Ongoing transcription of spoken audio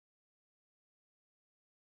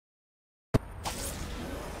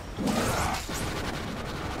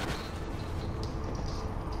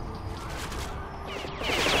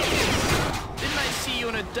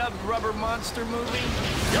rubber monster movie?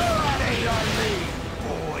 You're at 8 on me,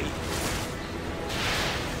 boy.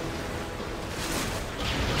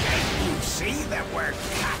 Can't you see that we're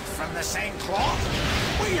cut from the same cloth?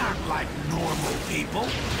 We aren't like normal people.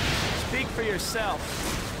 Speak for yourself.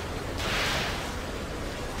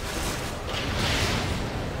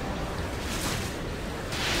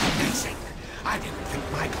 Amazing. I didn't think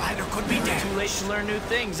my glider could be damaged. Too late to learn new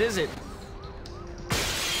things, is it?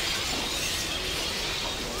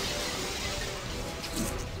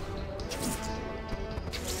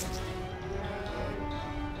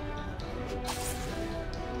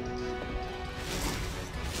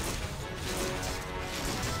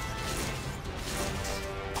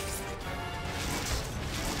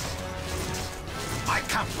 My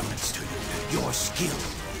compliments to you. Your skill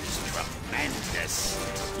is tremendous.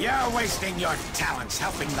 You're wasting your talents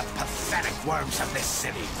helping the pathetic worms of this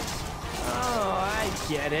city. Oh, I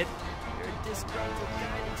get it. You're a disgruntled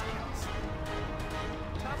guidance counselor.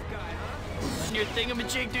 Tough guy, huh? Letting your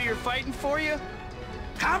thingamajig do your fighting for you?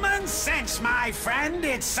 Common sense, my friend.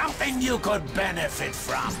 It's something you could benefit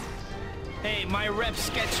from. Hey, my rep's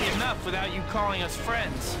sketchy enough without you calling us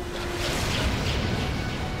friends.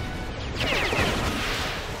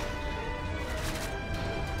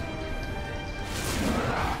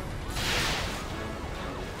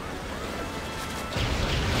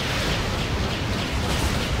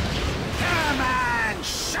 Come on,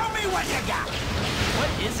 show me what you got. What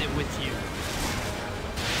is it with you?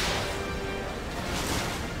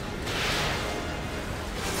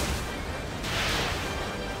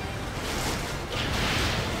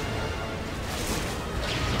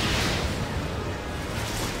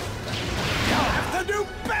 Do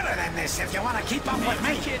better than this if you want to keep up with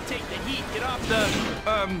me. You can't take the heat. Get off the,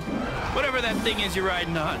 whatever that thing is you're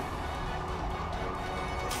riding on.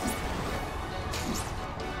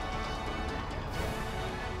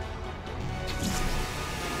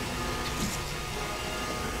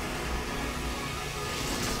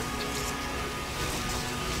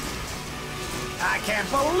 I can't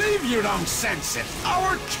believe you don't sense it.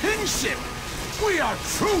 Our kinship. We are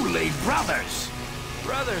truly brothers.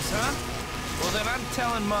 Brothers, huh? Well, then I'm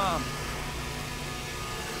telling Mom.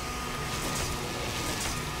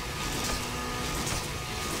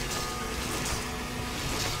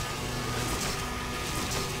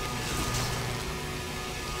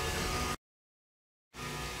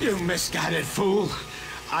 You misguided fool.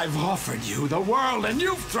 I've offered you the world and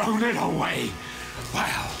you've thrown it away.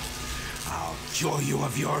 Well, I'll cure you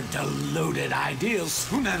of your deluded ideals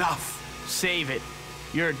soon enough. Save it.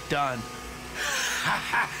 You're done.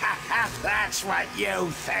 That's what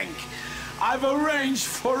you think. I've arranged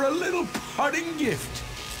for a little parting gift.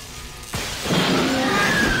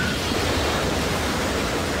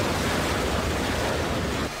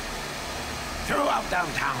 Throughout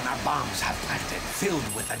downtown are bombs have planted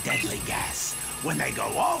filled with a deadly gas. When they go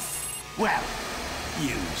off, well,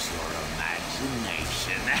 use your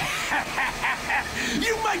imagination.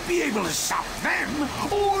 You might be able to stop them,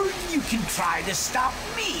 or you can try to stop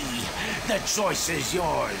me. The choice is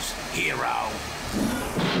yours, hero.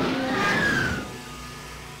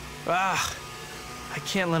 I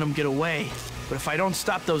can't let them get away. But if I don't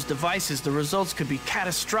stop those devices, the results could be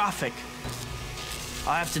catastrophic.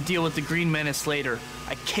 I'll have to deal with the Green Menace later.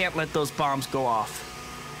 I can't let those bombs go off.